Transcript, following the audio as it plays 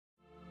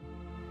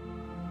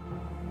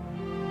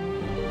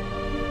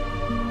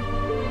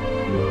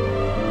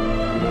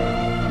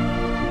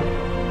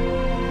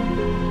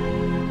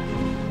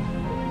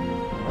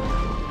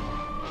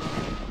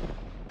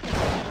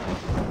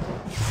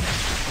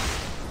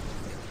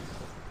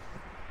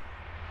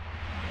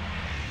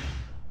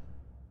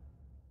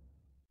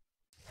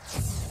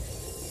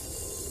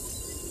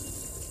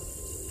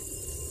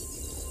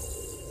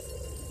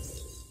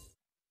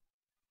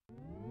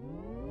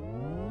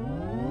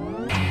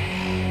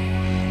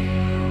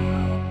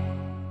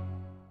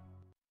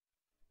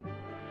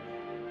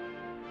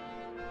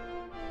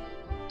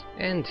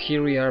And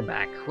here we are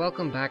back.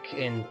 Welcome back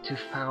in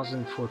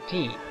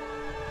 2014.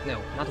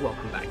 No, not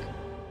welcome back.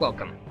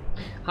 Welcome.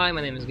 Hi,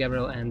 my name is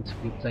Gabriel and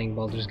we're playing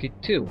Baldur's Gate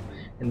 2.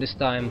 And this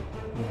time,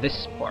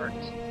 this part,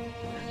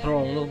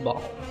 Throne of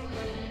Bhaal.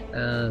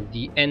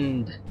 The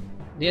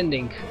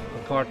ending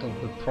part of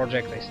the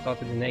project I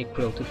started in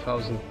April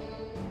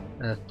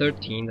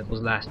 2013, that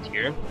was last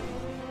year.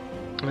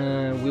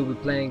 We'll be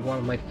playing one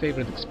of my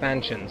favorite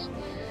expansions.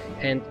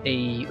 And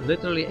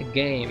literally a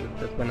game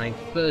that when I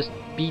first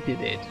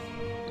beated it,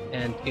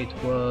 and it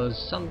was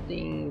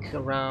something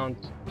around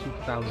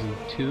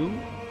 2002,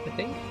 I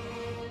think,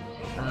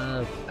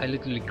 I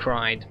literally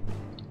cried,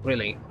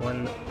 really,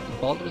 when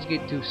Baldur's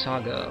Gate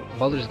Saga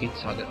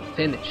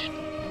finished,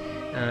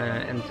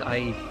 and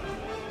I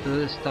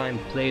first time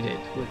played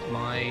it with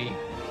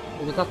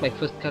it was not my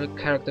first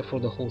character for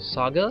the whole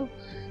saga,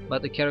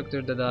 but the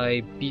character that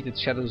I beat at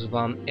Shadows of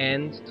Amn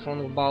and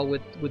Throne of Bhaal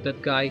with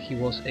that guy. He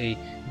was a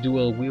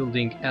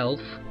dual-wielding elf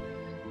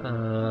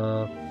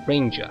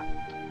ranger.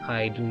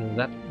 I do know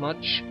that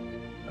much.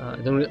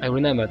 I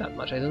remember that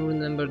much. I don't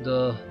remember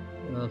the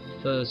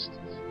first.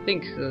 I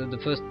think the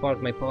first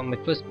part. My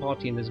first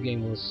party in this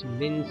game was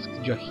Minsk,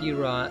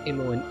 Jahira,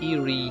 Imo, and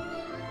Eri.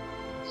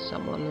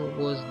 Someone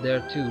was there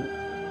too.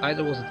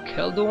 Either was it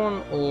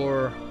Keldorn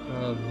or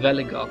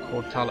Veligok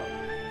or Tala.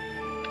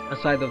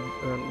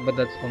 But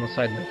that's on a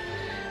side note.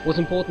 What's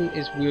important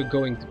is we're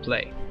going to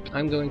play.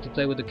 I'm going to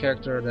play with the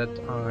character that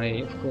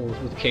of course,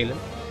 with Kaelin,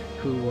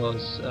 who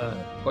was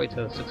quite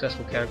a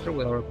successful character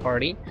with our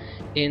party.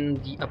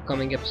 In the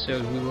upcoming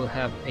episode, we will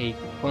have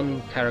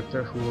one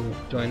character who will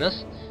join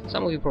us.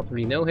 Some of you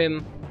probably know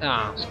him.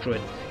 Screw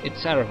it.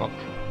 It's Saravok,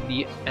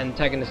 the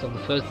antagonist of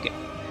the first game,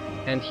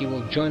 and he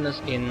will join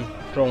us in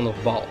Throne of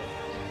Bhaal.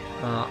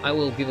 I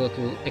will give a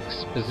little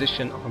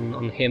exposition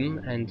on him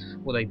and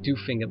what I do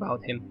think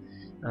about him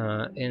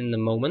in a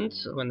moment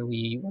when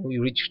we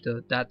reach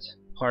that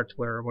part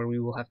where we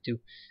will have to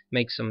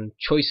make some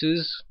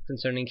choices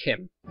concerning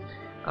him.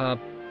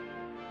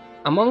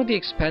 Among the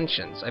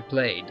expansions I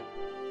played,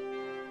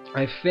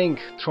 I think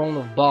Throne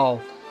of Bhaal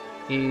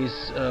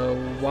is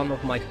one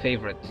of my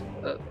favorites.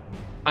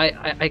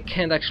 I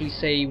can't actually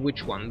say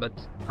which one, but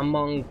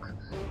among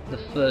the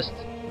first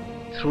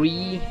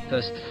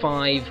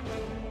five,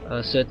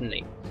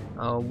 certainly.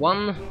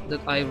 One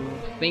that I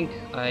think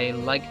I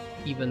liked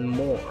even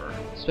more,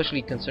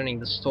 especially concerning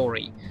the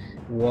story,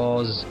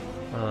 was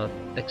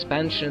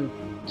expansion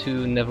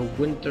to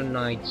Neverwinter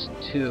Nights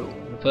 2,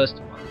 the first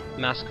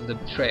one, Mask of the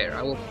Betrayer.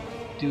 I will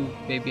do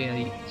maybe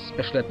a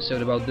special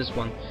episode about this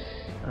one,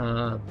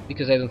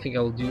 because I don't think I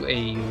will do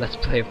a Let's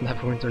Play of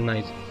Neverwinter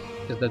Nights,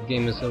 because that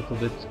game is a little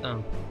bit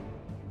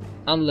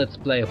un-let's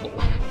playable,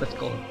 let's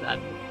call it that.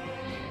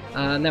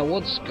 Now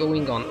what's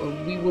going on?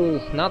 We will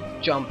not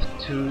jump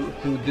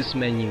through this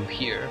menu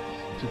here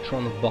to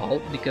Throne of Bhaal,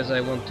 because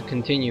I want to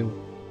continue.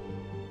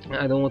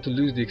 I don't want to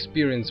lose the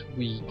experience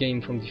we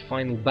gain from the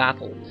final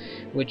battle,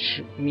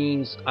 which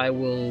means I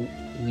will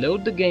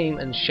load the game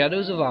in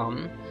Shadows of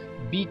Amn,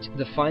 beat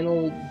the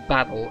final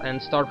battle,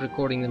 and start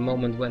recording the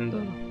moment when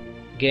the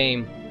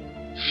game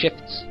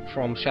shifts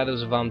from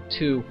Shadows of Amn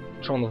to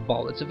Throne of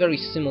Bhaal. It's a very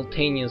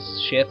simultaneous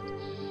shift,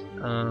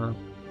 and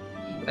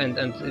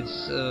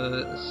it's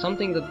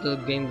something that the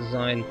game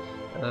design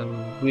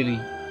really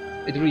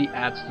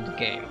adds to the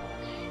game.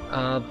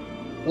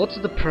 What's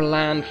the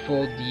plan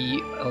for the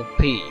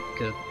LP?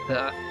 Because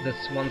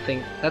that's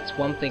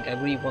one thing I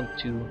really want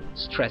to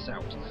stress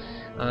out.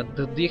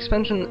 The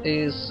expansion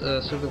is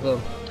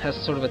has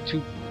sort of a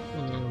two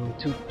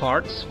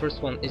parts.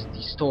 First one is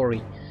the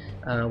story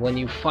when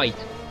you fight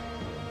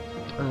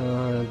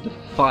the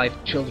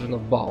 5 children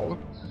of Bhaal,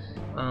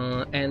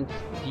 and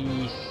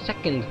the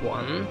second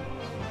one,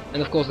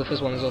 and of course the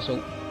first one is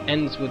also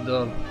ends with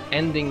the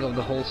ending of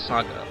the whole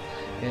saga,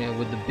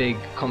 with the big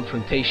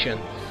confrontation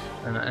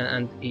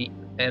and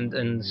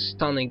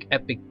stunning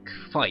epic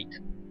fight,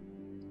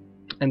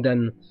 and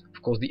then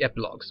of course the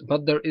epilogues.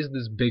 But there is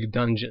this big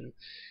dungeon,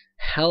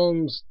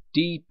 Helm's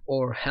Deep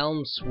or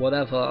Helm's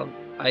whatever,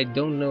 I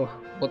don't know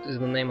what is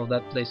the name of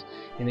that place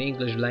in the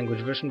English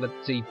language version, but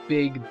it's a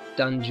big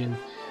dungeon.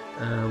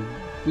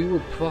 We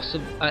will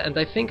possibly, and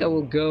I think I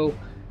will do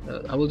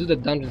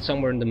that dungeon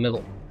somewhere in the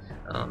middle.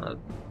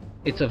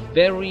 It's a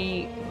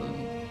very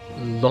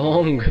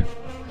long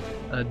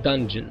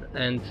dungeon,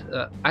 and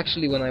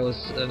actually when I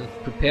was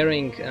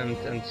preparing and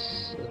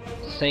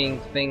saying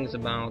things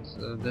about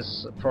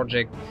this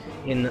project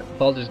in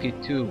Baldur's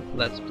Gate 2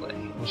 Let's Play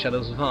in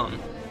Shadows of Amn,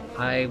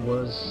 I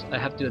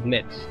have to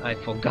admit, I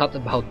forgot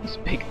about this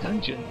big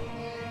dungeon,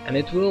 and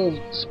it will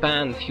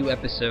span a few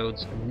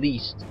episodes, at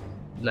least,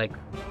 like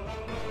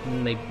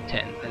maybe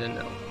 10, I don't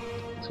know.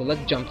 So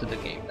let's jump to the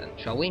game then,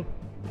 shall we?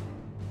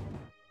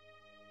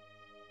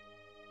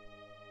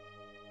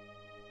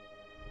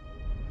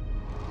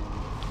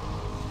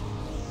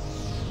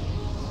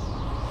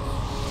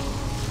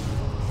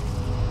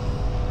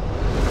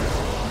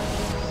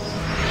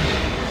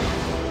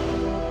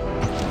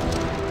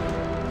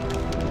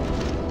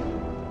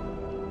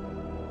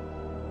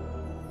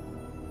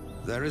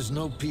 There is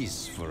no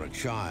peace for a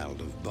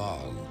child of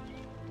Bhaal.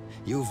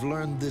 You've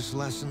learned this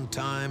lesson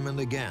time and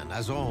again,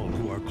 as all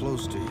who are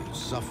close to you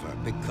suffer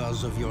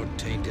because of your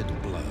tainted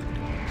blood.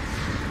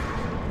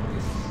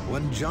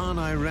 When John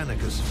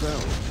Irenicus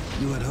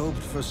fell, you had hoped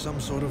for some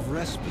sort of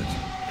respite,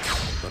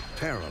 but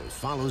peril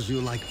follows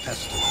you like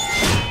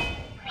pestilence.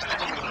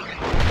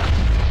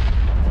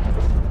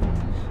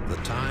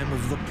 The time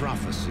of the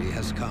prophecy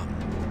has come.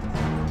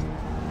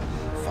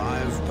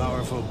 5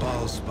 powerful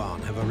Bhaal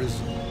spawn have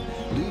arisen,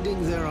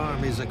 leading their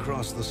armies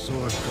across the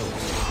Sword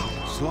Coast,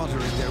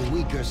 slaughtering their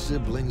weaker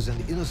siblings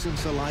and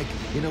innocents alike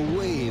in a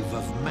wave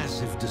of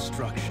massive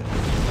destruction.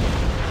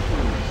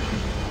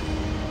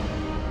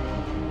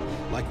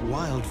 Like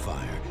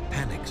wildfire,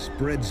 panic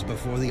spreads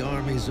before the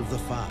armies of the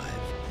 5,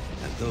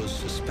 and those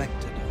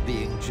suspected of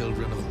being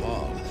children of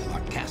Bhaal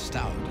are cast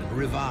out and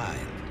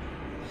reviled.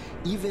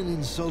 Even in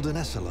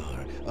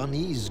Soldanesalar,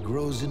 unease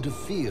grows into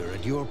fear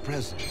at your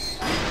presence.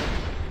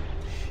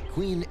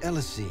 Queen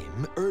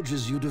Elysim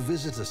urges you to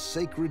visit a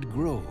sacred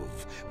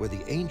grove where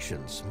the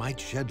ancients might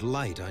shed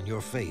light on your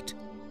fate.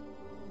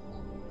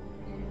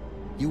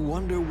 You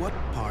wonder what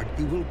part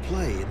you will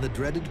play in the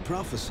dreaded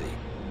prophecy,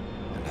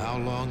 and how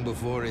long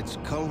before its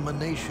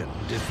culmination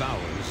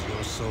devours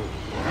your soul.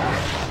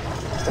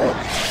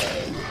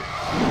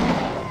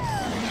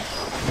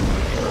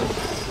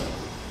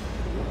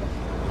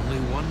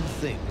 Only one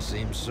thing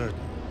seems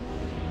certain.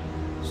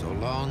 So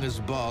long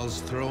as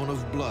Bhaal's throne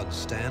of blood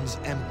stands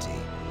empty,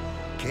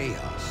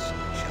 chaos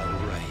shall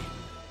reign.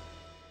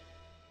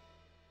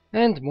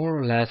 And more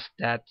or less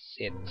that's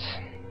it.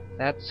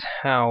 That's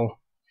how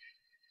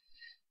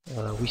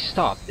we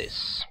start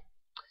this.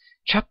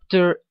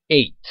 Chapter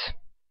 8.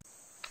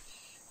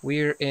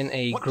 We're in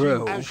a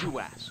grove. As you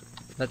ask.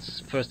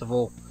 Let's first of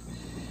all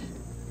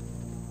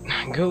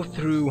go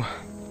through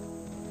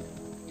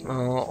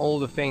all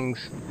the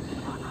things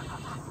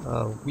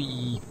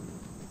we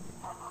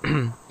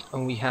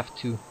we have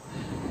to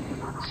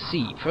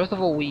see. First of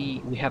all,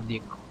 we have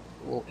the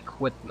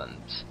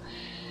equipment.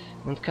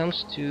 When it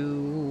comes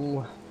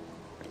to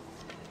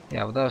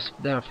there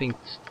are things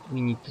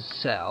we need to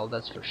sell,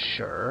 that's for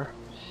sure.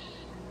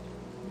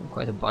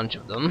 Quite a bunch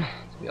of them,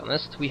 to be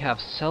honest. We have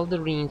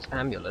Seldarine's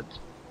amulet.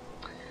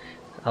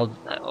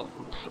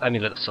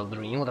 Amulet of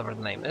Seldarine, whatever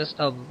the name is.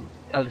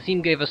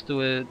 Elysim gave us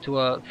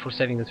for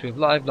saving the Tree of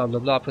Life, blah blah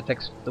blah,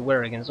 protects the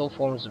wearer against all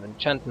forms of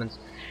enchantments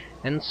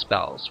and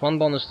spells. 1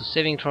 bonus to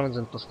saving throws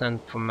and +10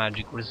 for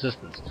magic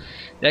resistance.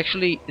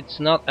 Actually, it's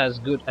not as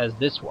good as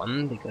this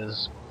one,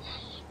 because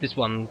this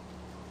one,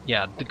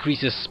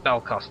 decreases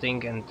spell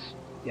casting and,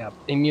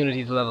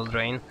 immunity to level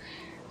drain.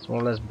 It's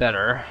more or less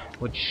better,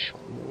 which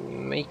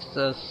gives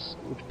us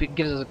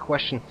a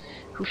question: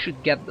 who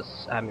should get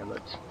this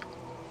amulet?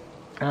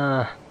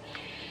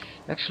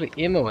 Actually,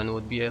 Imoen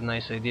would be a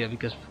nice idea,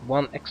 because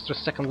 1 extra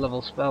 2nd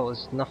level spell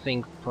is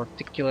nothing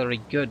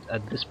particularly good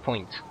at this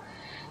point.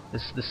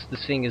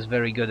 This thing is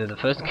very good in the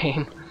first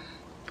game,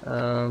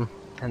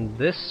 and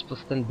this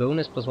 +10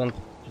 bonus +1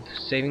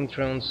 saving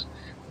throws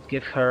would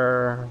give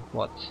her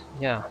what?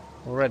 Yeah,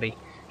 already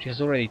she has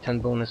already 10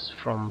 bonus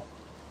from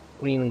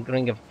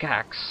Ring of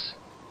Gax,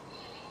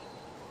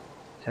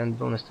 10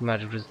 bonus to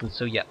magic resistance.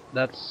 So yeah,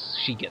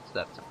 she gets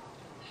that.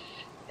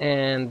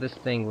 And this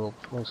thing will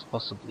most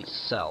possibly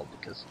sell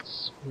because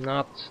it's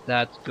not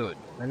that good,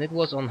 and it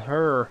was on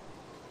her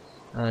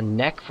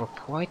neck for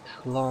quite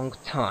a long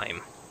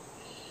time.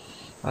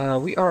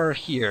 We are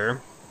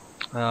here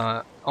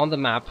on the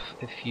map.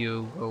 If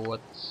you go,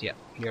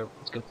 here,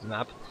 let's go to the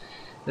map.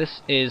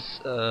 This is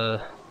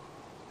the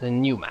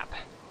new map.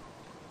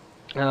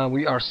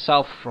 We are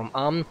south from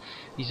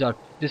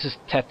this is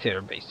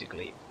Tetir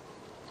basically,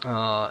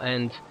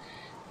 and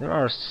there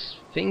are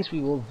things we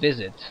will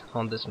visit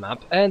on this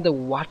map. And the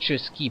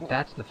Watcher's Keep,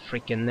 that's the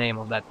freaking name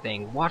of that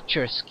thing.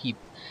 Watcher's Keep,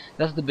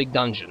 that's the big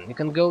dungeon. You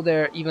can go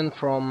there even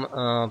from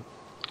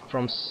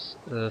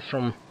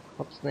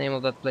what's the name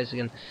of that place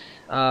again?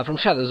 From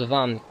Shadows of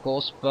An, of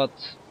course, but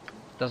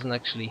it doesn't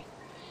actually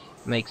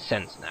make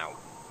sense now.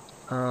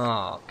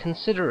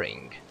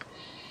 Considering,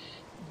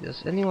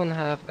 does anyone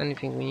have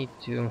anything we need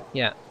to?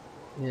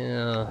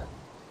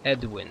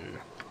 Edwin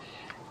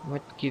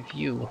might give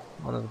you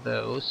one of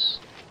those.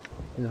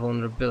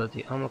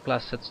 Invulnerability, armor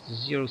class sets to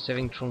 0,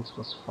 saving throws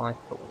 +5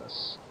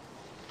 bonus.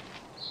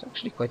 It's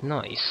actually quite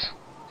nice.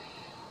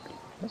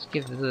 Let's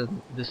give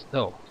this.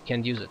 Oh,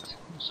 can't use it.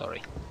 I'm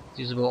sorry. It's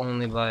usable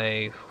only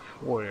by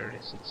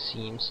warriors, it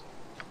seems.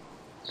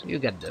 So you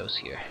get those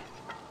here,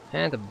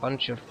 and a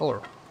bunch of,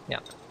 or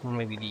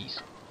maybe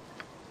these.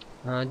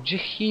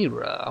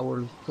 Jaheira, our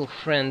little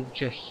friend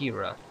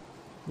Jaheira.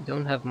 We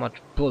don't have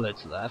much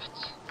bullets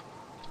left.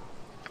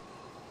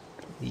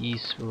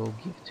 These we'll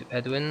give to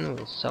Edwin.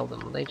 We'll sell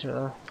them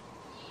later.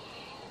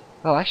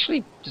 Well,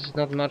 actually, there's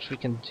not much we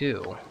can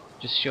do.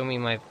 Just show me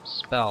my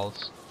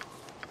spells.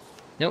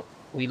 Nope,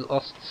 we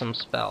lost some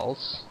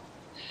spells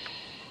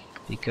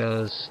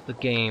because the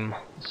game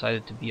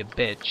decided to be a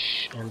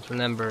bitch and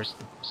remembers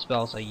the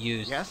spells I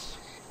used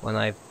when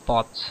I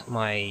bought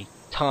my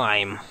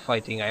time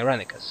fighting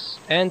Irenicus.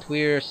 And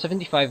we're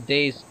 75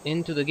 days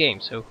into the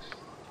game, so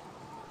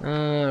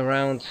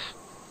around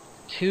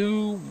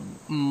 2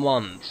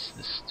 months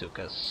this took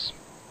us.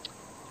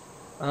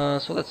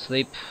 So let's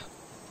sleep.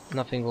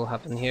 Nothing will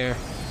happen here.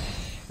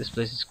 This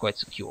place is quite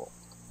secure.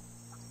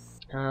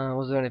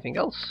 Was there anything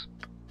else?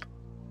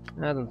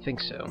 I don't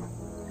think so.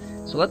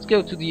 So let's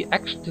go to the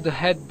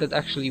head that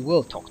actually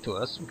will talk to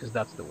us, because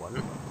that's the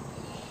one.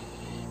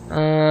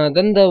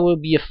 Then there will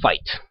be a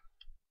fight,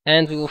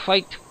 and we will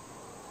fight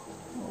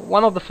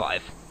one of the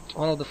five.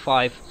 One of the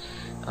five.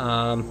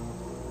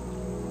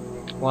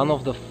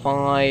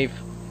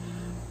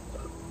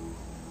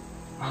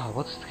 Oh,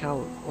 what's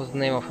the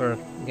name of her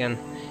again?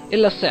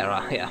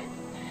 Illasera, yeah.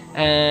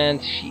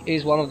 And she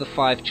is one of the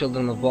 5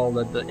 children of Bhaal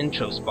that the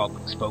intro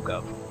spoke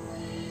of.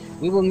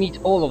 We will meet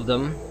all of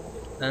them,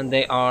 and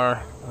they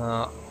are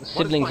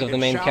siblings of the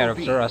main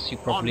character, as you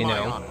probably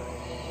know.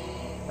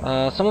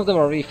 Some of them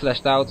are really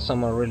fleshed out,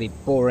 some are really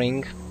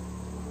boring.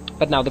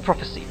 But now the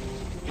prophecy.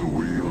 The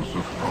wheels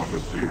of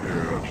prophecy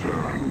ere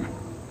turn.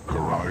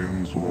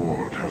 Karion's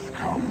ward hath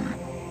come.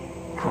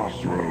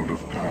 Crossroad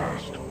of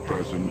past,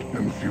 present,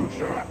 and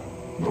future.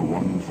 The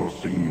one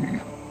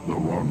foreseen, the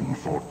one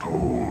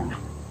foretold.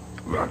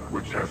 That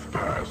which hath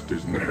passed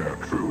is ne'er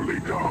truly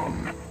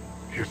gone.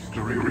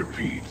 History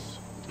repeats,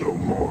 though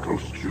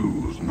mortals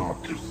choose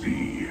not to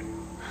see.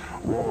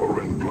 War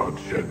and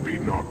bloodshed be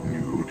not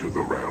new to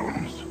the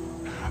realms.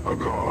 A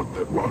god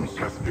that once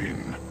hath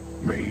been,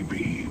 may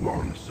be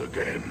once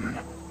again.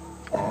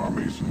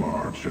 Armies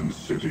march and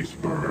cities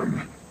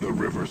burn, the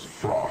rivers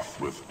froth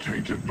with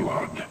tainted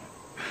blood.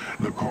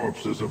 The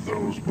corpses of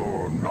those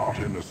born not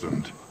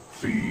innocent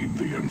feed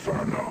the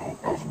inferno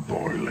of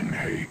boiling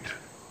hate.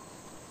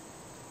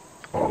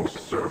 All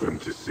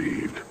servant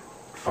deceived,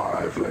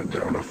 5 led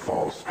down a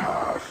false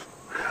path.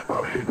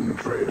 A hidden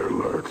traitor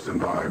lurks in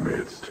thy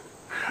midst.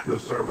 The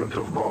servant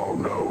of Bhaal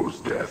knows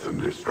death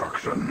and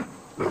destruction,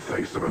 the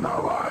face of an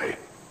ally,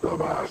 the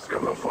mask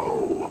of a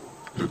foe.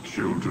 The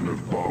children of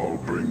Bhaal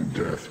bring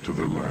death to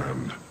the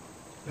land.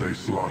 They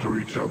slaughter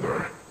each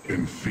other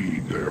and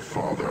feed their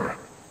father.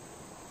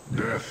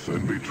 Death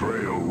and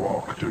betrayal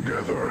walk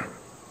together.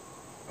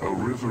 A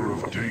river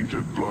of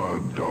tainted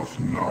blood doth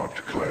not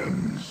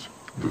cleanse.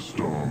 The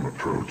storm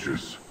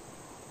approaches.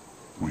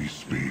 We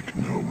speak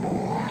no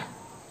more.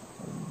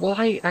 What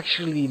I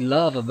actually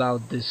love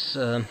about this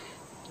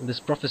this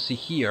prophecy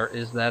here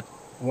is that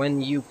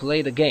when you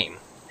play the game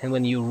and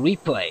when you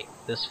replay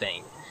this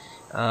thing,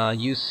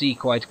 you see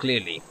quite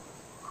clearly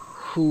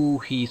who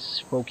he's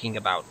speaking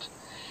about.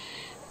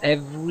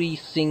 Every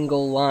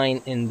single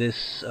line in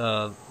this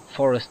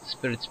Forest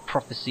Spirit's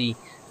prophecy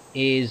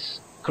is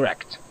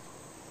correct,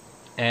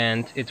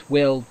 and it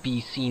will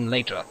be seen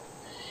later.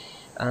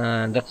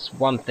 And that's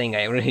one thing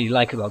I really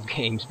like about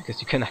games,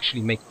 because you can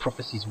actually make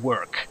prophecies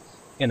work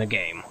in a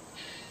game.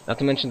 Not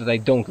to mention that I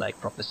don't like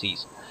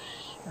prophecies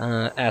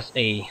as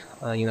a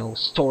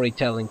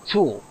storytelling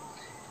tool,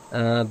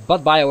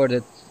 but BioWare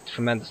did a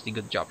tremendously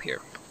good job here.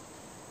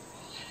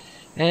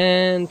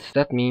 And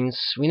that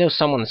means we know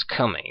someone is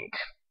coming.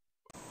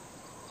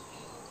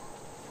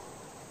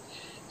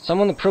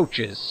 Someone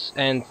approaches,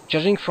 and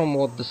judging from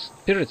what the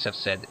spirits have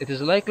said, it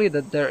is likely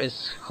that there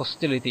is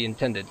hostility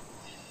intended.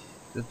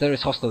 That there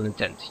is hostile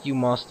intent. You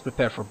must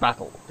prepare for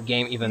battle. The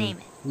game even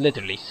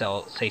literally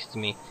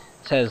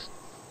says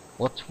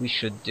what we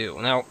should do.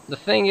 Now, the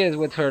thing is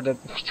with her that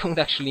we don't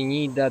actually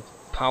need that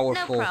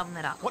powerful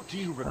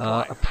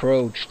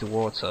approach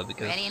towards her,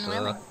 because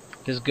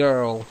this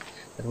girl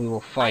that we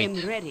will fight,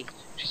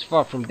 she's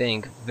far from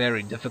being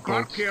very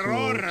difficult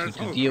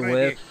to deal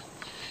with.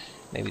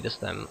 Maybe this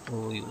time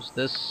we'll use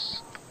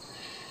this.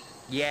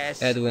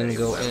 Yes. Edwin,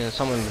 go in.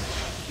 Someone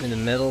in the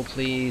middle,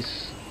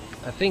 please.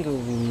 I think it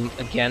will be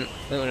again.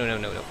 No.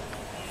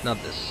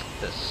 Not this.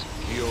 This.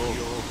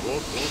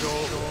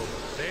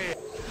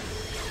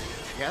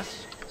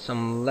 Yes.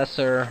 Some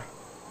lesser,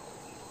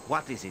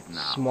 What is it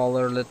now?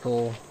 smaller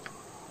little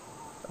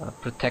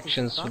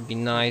protections would be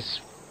nice.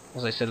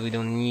 As I said, we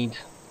don't need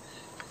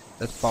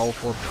that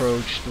powerful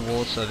approach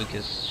towards her,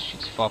 because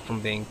she's far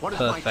from being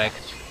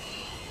perfect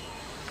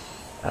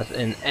as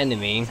an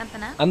enemy,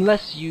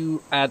 unless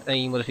you add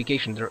a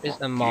modification. There is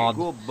a mod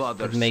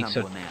that makes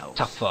her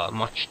tougher,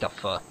 much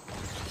tougher.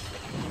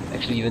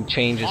 Actually, even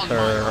changes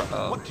her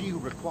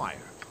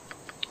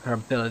her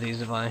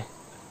abilities, if I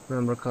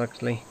remember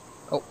correctly.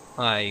 Oh,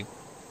 I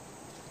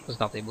was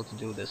not able to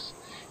do this.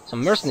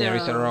 Some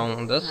mercenaries are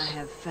around us. I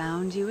have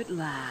found you at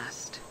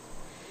last.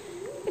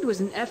 It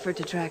was an effort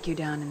to track you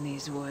down in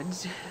these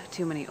woods.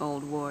 Too many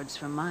old wards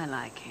for my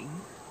liking.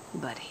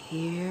 But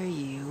here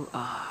you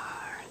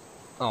are.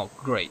 Oh,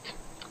 great.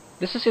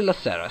 This is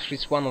Illasera.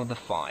 She's one of the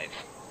 5.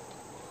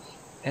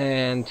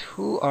 And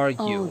who are you?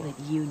 All that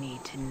you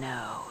need to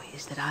know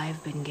is that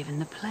I've been given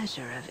the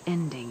pleasure of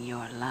ending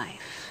your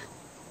life.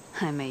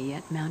 I may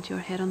yet mount your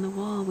head on the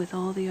wall with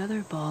all the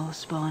other Bhaal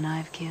spawn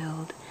I've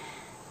killed.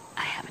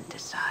 I haven't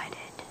decided.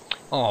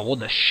 Oh,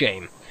 what a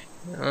shame.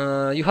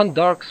 You hunt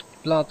dark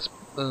blood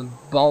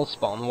Bhaal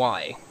spawn.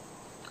 Why?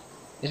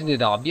 Isn't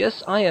it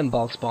obvious? I am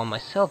Bhaalspawn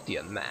myself,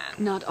 dear man.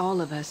 Not all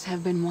of us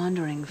have been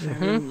wandering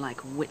Faerûn like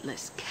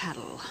witless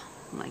cattle,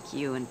 like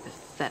you and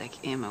pathetic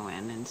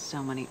Imoen and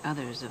so many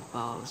others of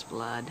Bhaal's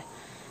blood.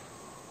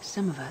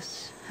 Some of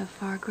us have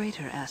far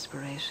greater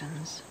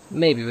aspirations.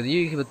 Maybe with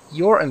you, but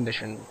your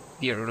ambition,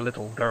 dear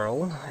little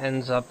girl,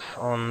 ends up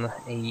on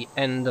the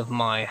end of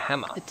my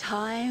hammer. The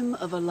time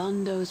of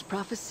Alondo's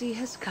prophecy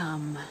has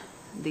come.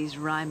 These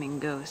rhyming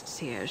ghosts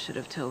here should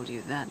have told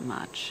you that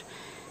much.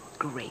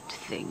 Great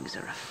things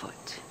are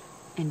afoot,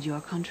 and your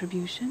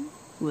contribution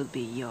will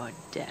be your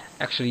death.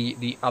 Actually,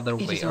 the other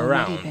way It has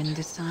around. already been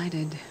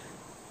decided.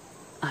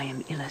 I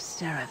am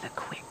Ilasera the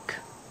Quick,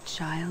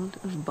 child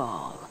of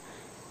Bhaal,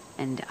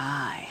 and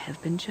I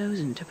have been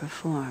chosen to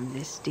perform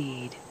this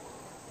deed.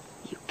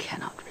 You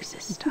cannot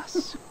resist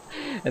us.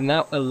 And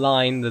now a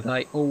line that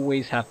I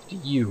always have to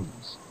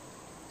use.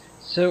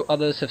 So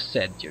others have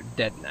said, you're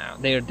dead now.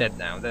 They are dead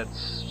now.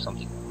 That's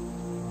something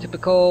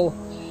typical.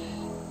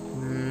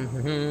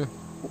 Who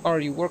are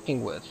you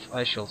working with?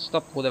 I shall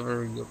stop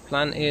whatever your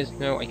plan is.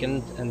 No, I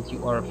can't, and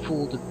you are a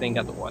fool to think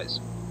otherwise.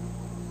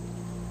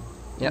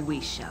 Yep. We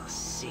shall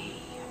see.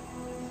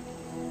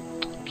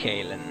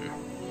 Kalen.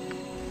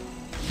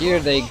 Here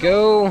they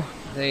go.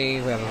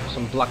 They, well,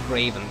 some Black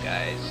Raven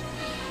guys.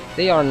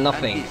 They are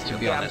nothing, to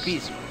be honest.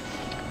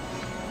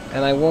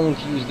 And I won't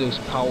use those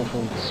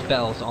powerful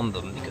spells on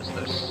them, because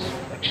there's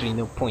actually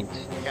no point.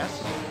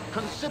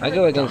 I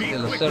go against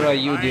Ilasera,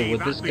 you deal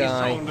with this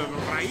guy.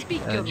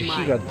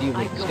 Jahira, deal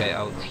with this guy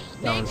out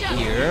down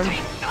here.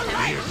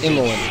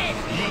 Imoen,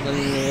 then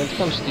when it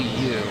comes to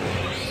you,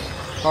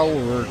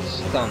 power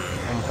stun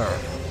on her.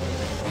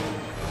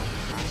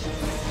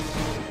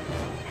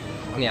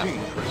 Yeah.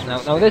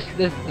 Now this,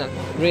 no,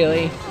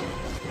 really?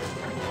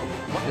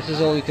 This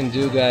is all you can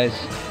do, guys.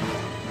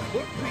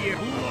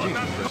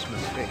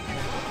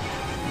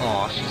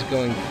 Oh, she's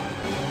going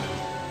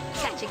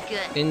Such a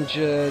good.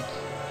 injured.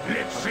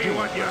 Let's see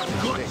what you're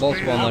good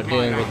Bhaalspawn are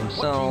dealing with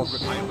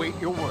themselves. I wait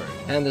your word.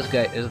 And this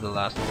guy is the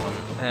last one.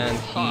 And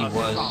he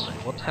was...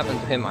 What happened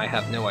to him? I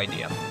have no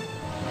idea.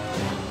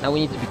 Now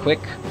we need to be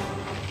quick.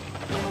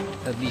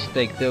 At least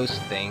take those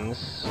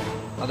things.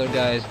 Other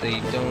guys, they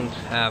don't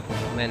have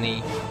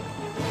many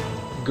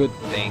good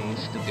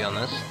things, to be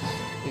honest.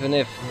 Even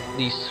if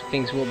these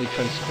things will be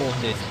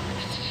transported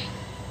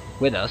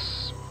with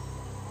us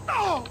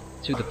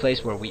to the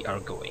place where we are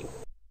going.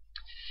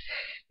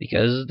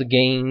 Because the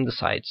game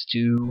decides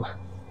to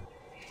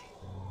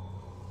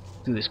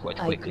do this quite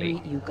quickly. I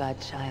greet you,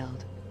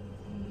 Godchild.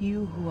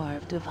 You who are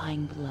of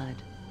divine blood.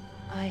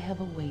 I have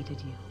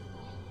awaited you.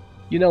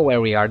 You know where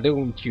we are,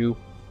 don't you?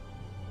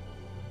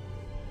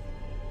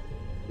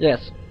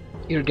 Yes,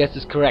 your guess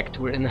is correct.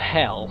 We're in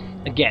hell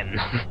again.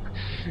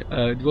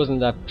 It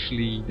wasn't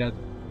actually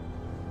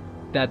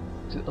that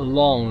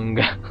long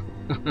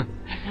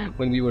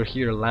when we were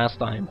here last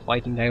time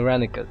fighting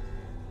Tyrannicus.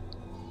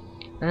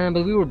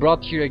 But we were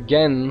brought here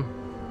again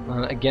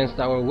against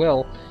our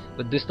will.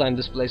 But this time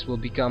this place will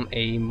become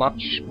a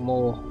much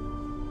more.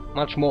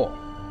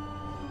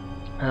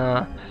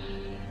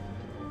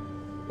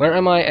 Where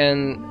am I?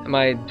 And am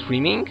I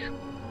dreaming?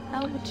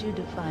 How would you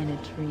define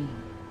a dream?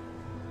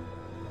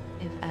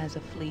 If as a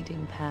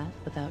fleeting path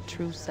without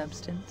true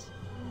substance,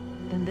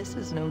 then this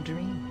is no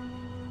dream.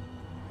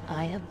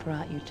 I have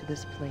brought you to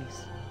this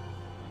place,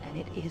 and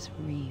it is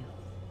real.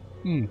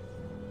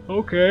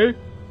 Okay.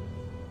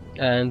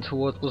 And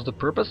what was the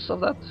purpose of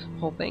that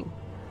whole thing?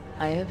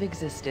 I have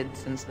existed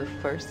since the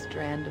first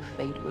strand of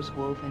fate was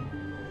woven,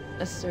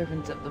 a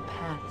servant of the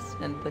paths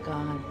and the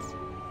gods.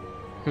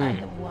 I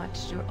have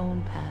watched your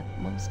own path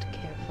most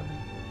carefully.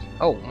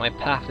 Oh, my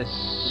path is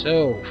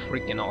so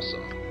freaking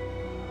awesome.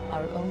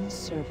 Our own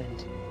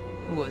servant,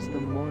 who was the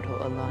mortal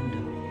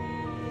Alondo,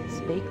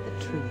 spake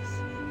the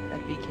truth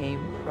that became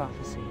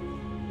prophecy.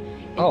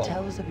 It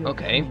tells of your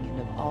coming and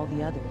of all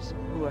the others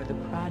who are the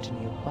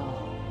progeny of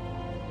Bhaal.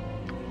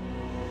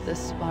 The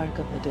spark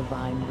of the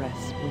divine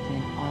rests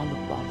within all of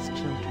Bhaal's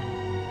children,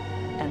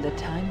 and the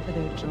time for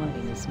their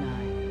joining is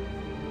nigh.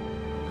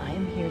 I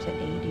am here to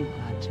aid you,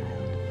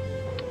 Godchild.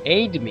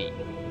 Aid me?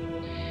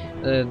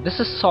 This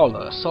is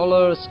Solar.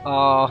 Solars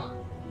are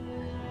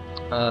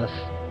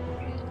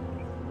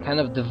kind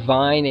of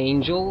divine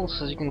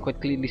angels, as you can quite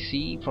clearly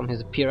see from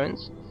his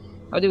appearance.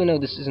 How do we know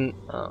this isn't...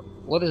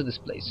 what is this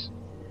place?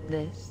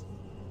 This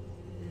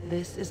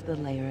is the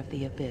lair of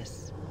the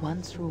Abyss,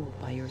 once ruled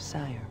by your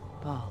sire,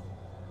 Bhaal.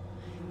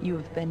 You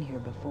have been here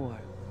before,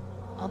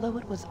 although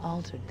it was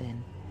altered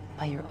then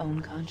by your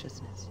own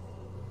consciousness.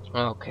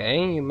 Okay,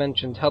 you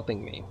mentioned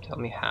helping me. Tell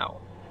me how.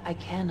 I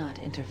cannot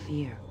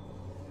interfere.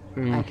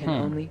 I can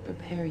only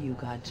prepare you,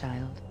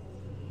 Godchild.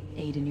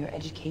 Aid in your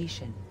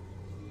education.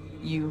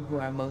 You who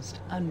are most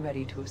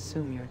unready to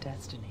assume your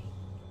destiny.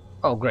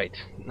 Oh, great.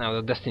 Now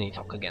the destiny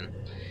talk again.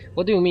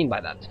 What do you mean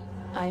by that?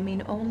 I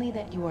mean only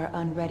that you are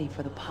unready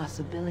for the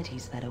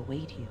possibilities that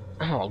await you.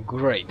 Oh,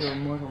 great. Your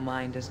mortal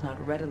mind does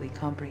not readily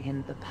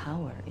comprehend the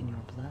power in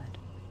your blood.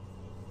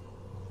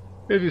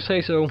 If you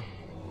say so.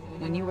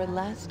 When you were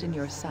last in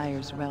your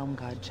sire's realm,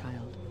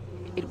 Godchild,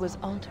 It was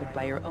altered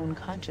by your own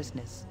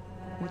consciousness,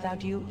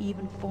 without you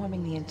even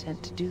forming the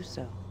intent to do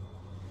so.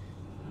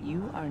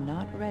 You are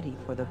not ready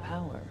for the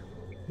power.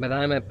 But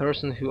I'm a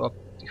person who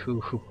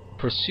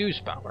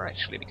pursues power,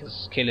 actually,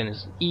 because Kalen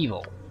is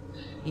evil.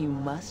 You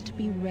must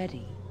be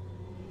ready.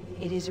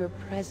 It is your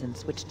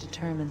presence which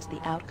determines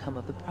the outcome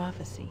of the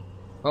prophecy.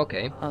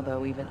 Okay.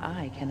 Although even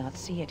I cannot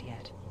see it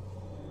yet.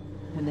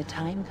 When the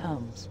time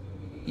comes,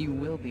 you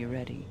will be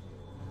ready.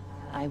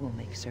 I will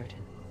make certain.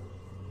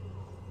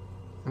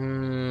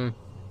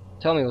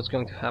 Tell me what's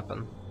going to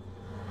happen.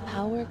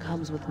 Power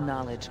comes with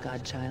knowledge,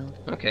 godchild.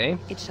 Okay.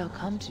 It shall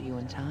come to you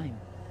in time,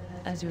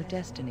 as your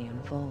destiny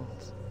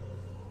unfolds.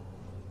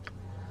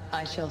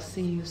 I shall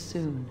see you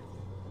soon.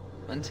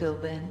 Until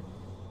then,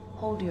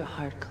 hold your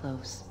heart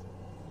close,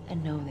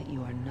 and know that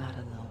you are not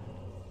alone.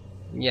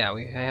 Yeah,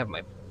 I have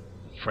my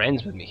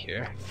friends with me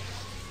here.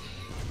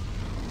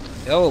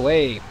 Go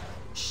away.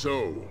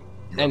 So,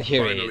 you And have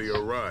here finally he is.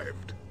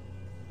 arrived.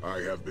 I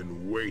have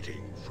been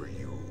waiting for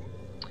you.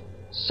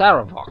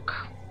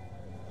 Saravok.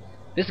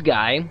 This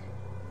guy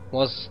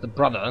was the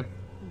brother,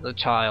 the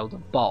child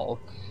of Bhaal,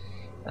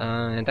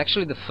 and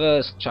actually the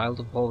first child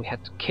of Bhaal we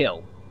had to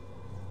kill.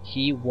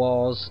 He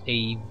was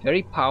a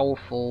very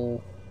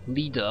powerful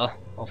leader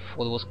of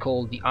what was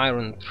called the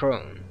Iron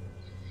Throne.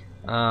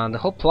 The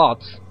whole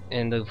plot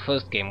in the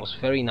first game was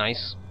very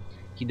nice.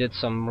 He did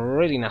some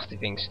really nasty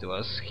things to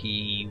us.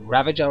 He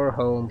ravaged our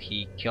home,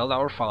 he killed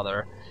our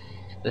father.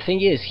 The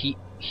thing is,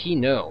 he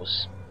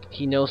knows.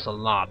 He knows a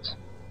lot.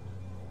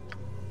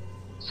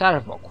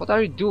 Saravok, what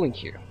are you doing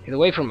here? Get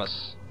away from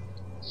us.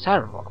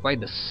 Saravok, by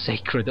the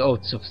sacred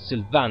oaths of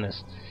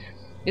Sylvanus,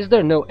 is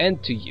there no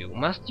end to you?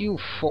 Must your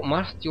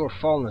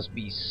fallenness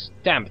be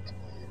stamped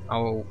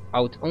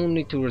out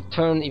only to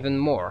return even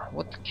more?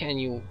 What can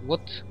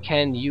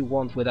you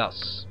want with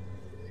us?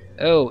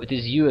 Oh, it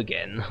is you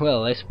again.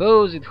 Well, I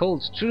suppose it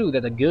holds true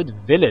that a good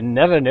villain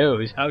never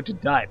knows how to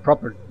die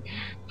properly.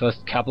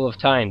 First couple of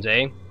times,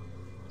 eh?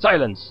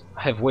 Silence!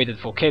 I have waited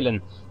for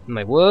Kalen, and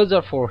my words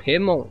are for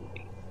him only.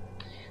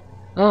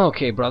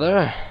 Okay,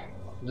 brother.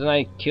 Did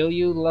I kill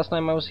you the last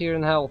time I was here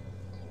in hell?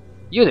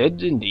 You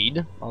did,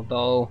 indeed,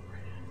 although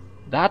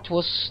that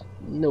was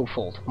no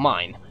fault of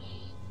mine.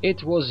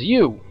 It was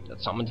you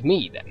that summoned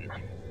me then,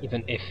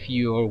 even if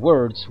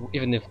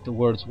the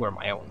words were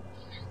my own.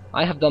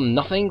 I have done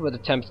nothing but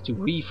attempt to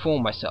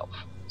reform myself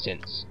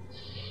since.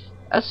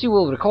 As you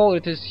will recall,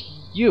 it is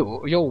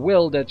your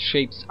will that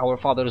shapes our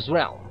father's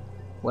realm.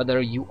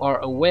 Whether you are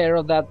aware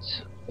of that,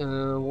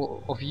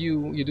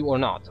 you do or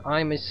not.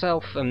 I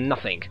myself am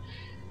nothing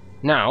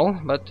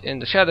now, but in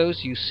the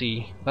shadows you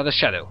see, but the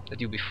shadow that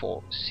you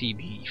see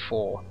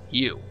before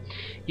you.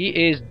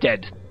 He is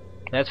dead,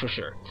 that's for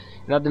sure.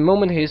 And at the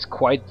moment he is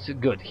quite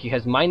good. He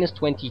has minus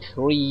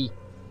 23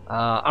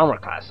 armor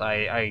class.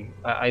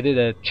 I did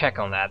a check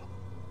on that.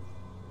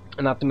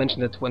 And not to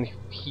mention that when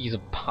he's a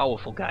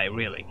powerful guy,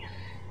 really.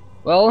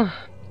 Well,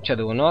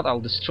 shadow or not, I'll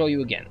destroy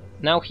you again.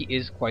 Now he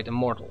is quite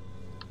immortal.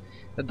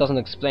 That doesn't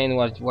explain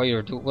what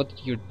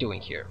you're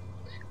doing here.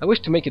 I wish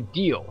to make a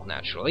deal,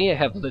 naturally. I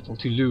have little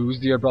to lose,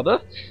 dear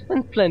brother,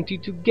 and plenty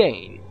to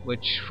gain.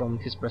 Which, from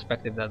his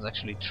perspective, that's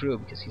actually true,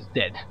 because he's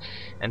dead.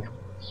 And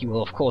he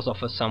will, of course,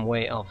 offer some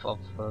way of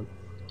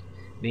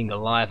being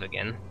alive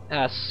again,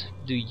 as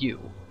do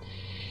you.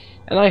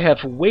 And I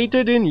have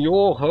waited in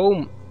your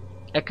home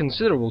a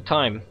considerable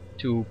time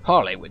to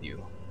parley with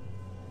you.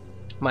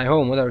 My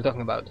home, what are you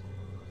talking about?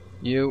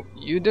 You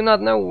do not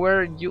know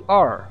where you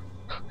are.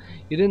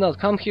 You did not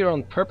come here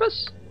on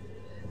purpose?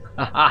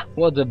 Haha,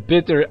 what a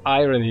bitter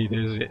irony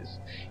this is.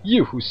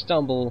 You who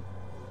stumble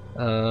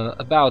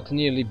about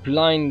nearly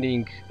blind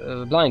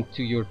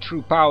to your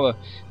true power,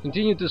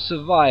 continue to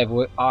survive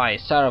where I,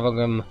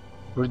 Saravok, am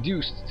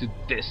reduced to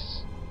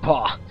this.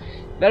 Bah!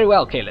 Very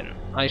well, Kalen.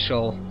 I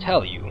shall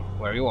tell you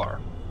where you are.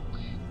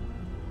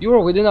 You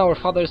are within our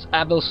father's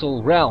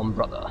abyssal realm,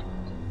 brother.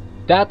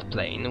 That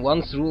plane,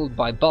 once ruled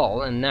by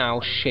Bhaal and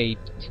now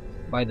shaped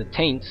by the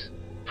taint,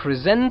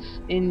 present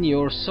in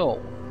your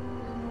soul,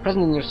 but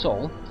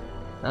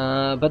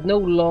no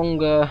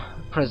longer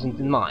present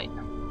in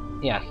mine.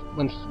 Yeah,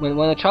 when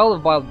a child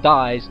of Bhaal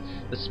dies,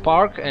 the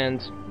spark,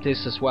 and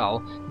this as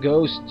well,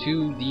 goes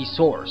to the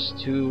source,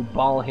 to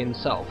Bhaal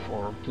himself,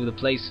 or to the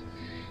place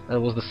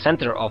that was the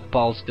center of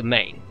Bhaal's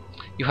domain.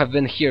 You have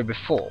been here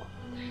before.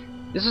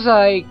 This is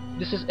a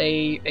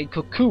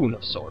cocoon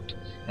of sort,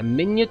 a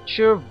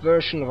miniature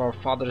version of our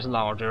father's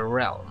larger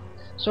realm,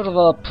 sort of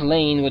a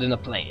plane within a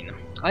plane.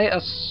 I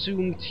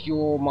assumed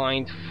your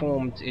mind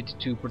formed it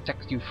to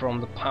protect you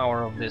from the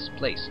power of this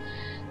place.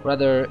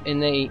 Rather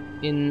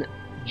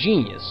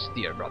ingenious,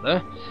 dear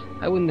brother.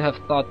 I wouldn't have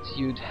thought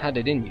you'd had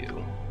it in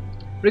you.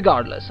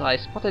 Regardless, I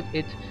spotted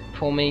it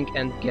forming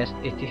and guessed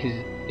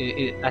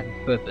it at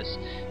purpose.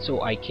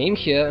 So I came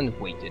here and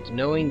waited,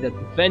 knowing that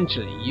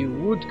eventually you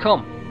would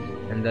come,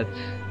 and that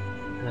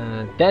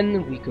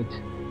then we could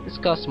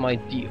discuss my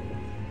deal.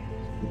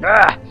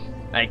 Bah!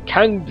 I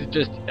can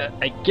just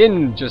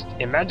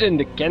imagine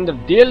the kind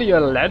of deal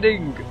your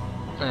ladding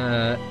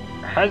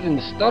has in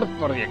store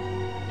for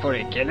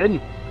you,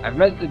 Kellen. I've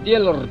met a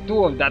deal or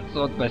two of that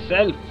sort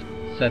myself,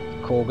 said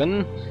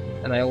Kogan,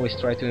 and I always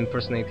try to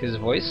impersonate his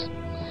voice,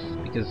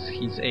 because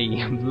he's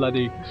a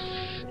bloody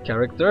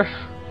character.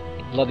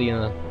 Bloody in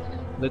a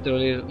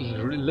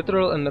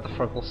literal and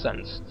metaphorical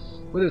sense.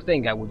 What do you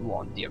think I would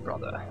want, dear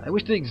brother? I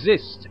wish to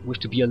exist, I wish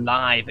to be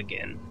alive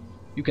again.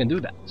 You can do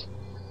that.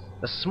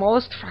 The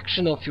smallest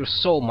fraction of your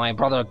soul, my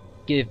brother,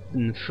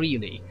 given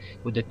freely,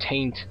 with the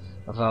taint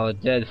of our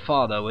dead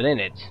father within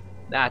it,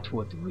 that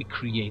would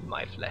recreate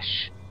my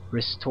flesh,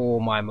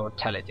 restore my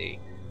mortality.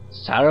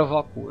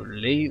 Saravok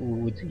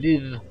would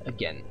live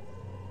again.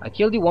 I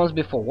killed you once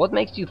before. What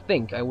makes you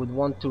think I would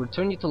want to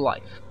return you to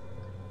life?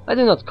 I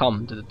did not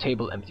come to the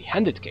table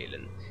empty-handed,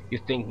 Galen. You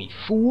think me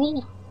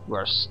fool? You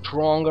are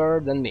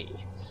stronger than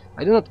me.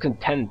 I do not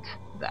contend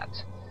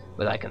that,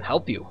 but I can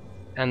help you,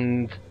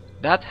 and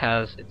that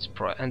has its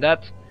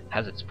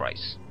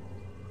price.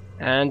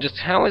 And just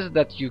how is it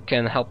that you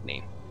can help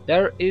me?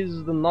 There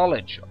is the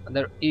knowledge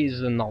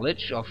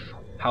of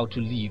how to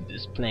leave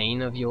this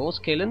plane of yours,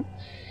 Galen.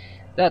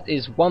 That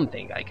is one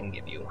thing I can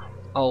give you,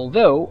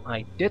 although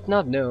I did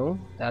not know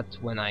that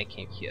when I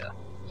came here.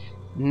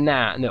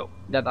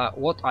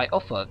 What I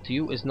offer to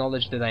you is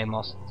knowledge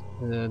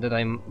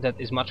that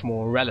is much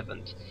more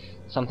relevant,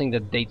 something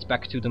that dates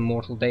back to the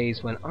mortal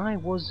days when I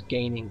was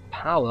gaining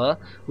power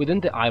within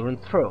the Iron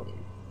Throne.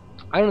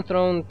 Iron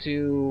Throne,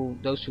 to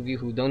those of you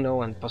who don't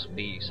know, and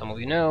possibly some of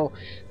you know,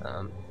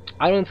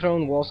 Iron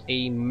Throne was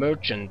a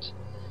merchant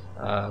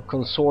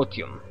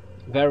consortium,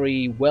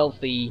 very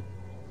wealthy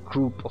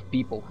group of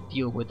people who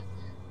deal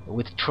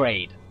with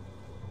trade.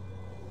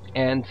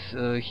 And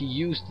he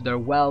used their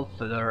wealth,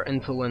 their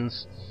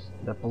influence,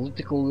 their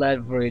political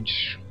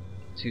leverage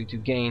to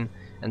gain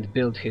and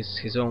build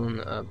his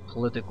own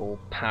political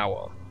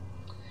power.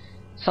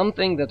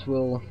 Something that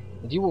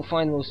you will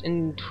find most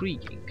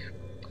intriguing.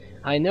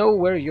 I know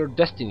where your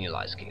destiny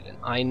lies, Galen.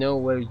 I know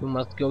where you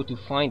must go to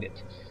find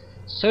it.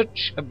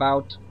 Search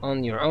about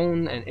on your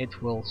own, and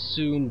it will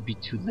soon be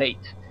too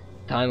late.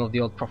 The time of the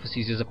old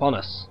prophecies is upon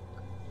us.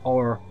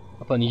 Or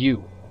upon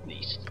you, at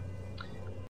least.